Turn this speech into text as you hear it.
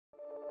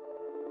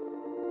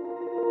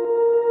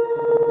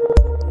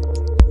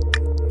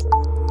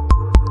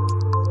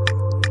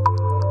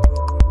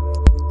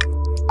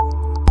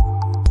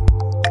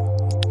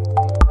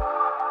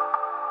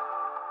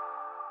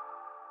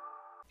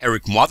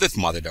Eric Mother with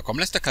Mother.com.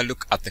 Let's take a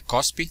look at the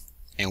KOSPI,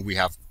 and we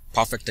have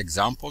perfect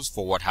examples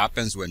for what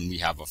happens when we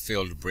have a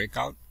failed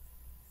breakout.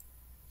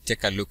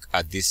 Take a look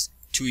at this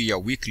 2-year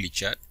weekly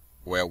chart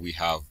where we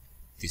have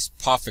this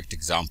perfect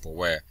example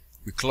where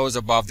we close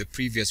above the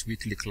previous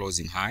weekly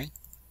closing high.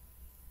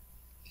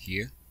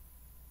 Here,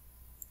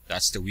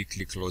 that's the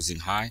weekly closing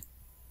high.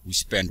 We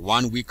spend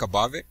 1 week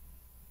above it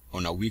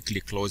on a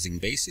weekly closing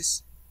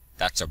basis.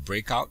 That's a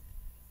breakout.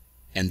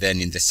 And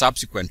then in the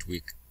subsequent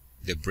week,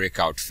 the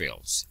breakout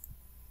fails.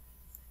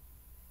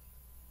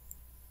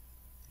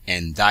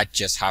 And that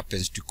just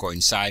happens to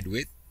coincide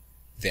with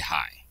the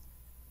high.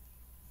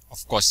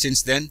 Of course,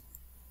 since then,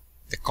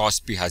 the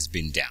KOSPI has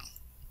been down.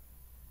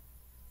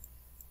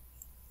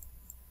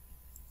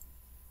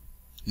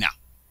 Now,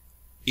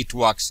 it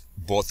works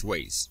both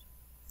ways.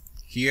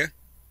 Here,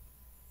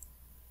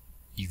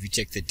 if you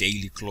take the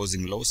daily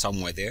closing low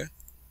somewhere there,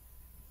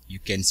 you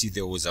can see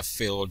there was a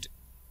failed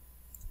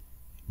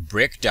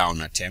breakdown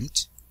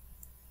attempt,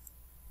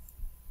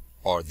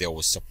 or there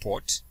was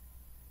support,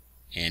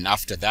 and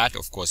after that,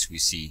 of course, we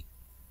see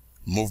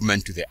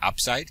movement to the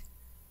upside.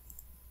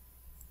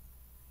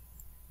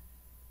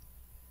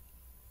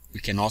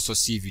 We can also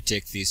see, if you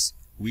take this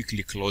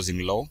weekly closing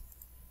low,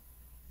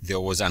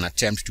 there was an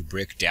attempt to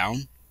break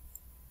down.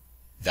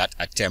 That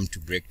attempt to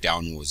break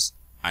down was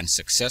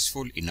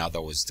unsuccessful. In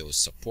other words, there was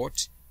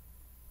support,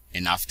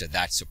 and after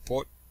that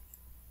support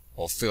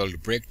or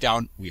failed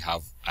breakdown, we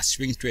have a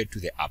swing trade to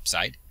the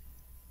upside.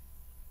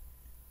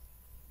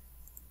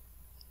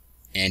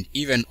 And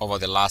even over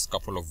the last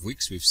couple of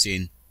weeks, we've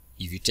seen,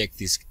 if you take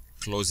this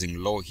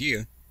closing low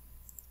here,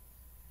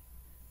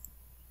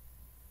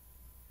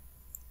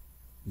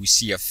 we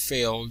see a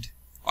failed,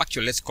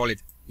 actually let's call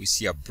it, we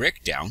see a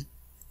breakdown.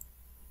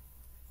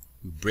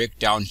 We break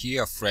down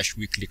here, a fresh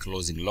weekly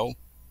closing low,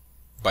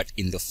 but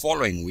in the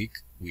following week,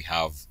 we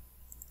have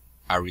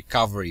a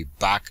recovery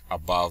back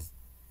above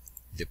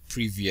the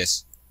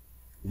previous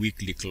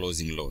weekly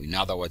closing low. In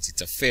other words,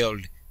 it's a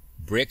failed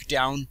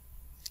breakdown.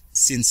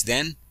 Since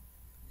then,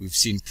 we've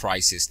seen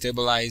prices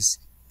stabilize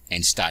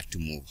and start to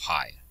move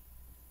higher.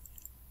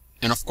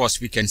 And of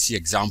course, we can see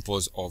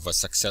examples of a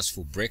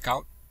successful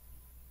breakout.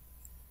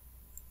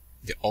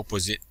 The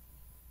opposite.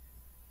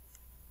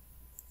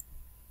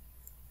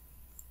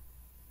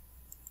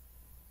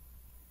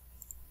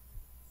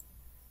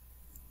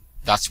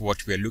 That's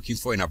what we're looking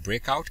for in a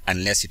breakout,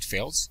 unless it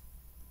fails.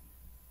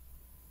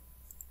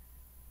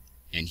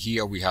 And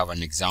here we have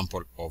an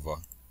example of a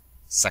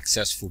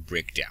successful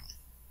breakdown,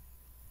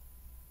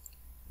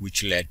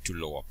 which led to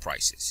lower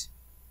prices.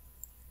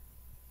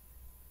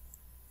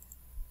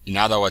 In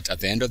other words, at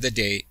the end of the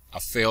day,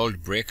 a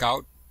failed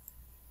breakout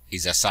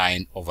is a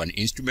sign of an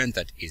instrument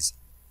that is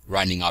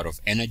running out of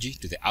energy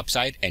to the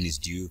upside and is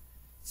due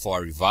for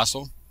a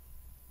reversal.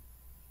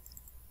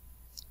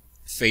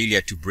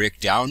 Failure to break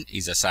down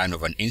is a sign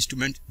of an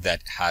instrument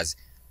that has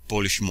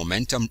bullish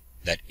momentum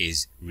that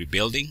is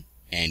rebuilding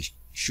and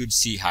should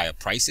see higher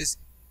prices.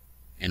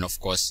 And of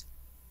course,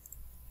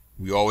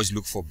 we always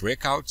look for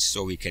breakouts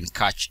so we can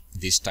catch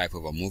this type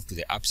of a move to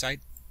the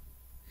upside,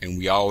 and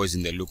we are always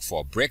in the look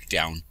for a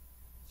breakdown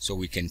so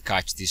we can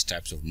catch these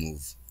types of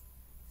move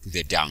to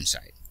the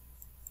downside.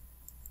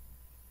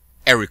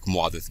 Eric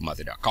Mother with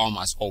Mother.com.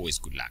 As always,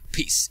 good luck,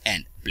 peace,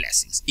 and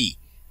blessings.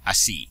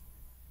 ESCS.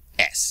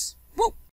 Woo!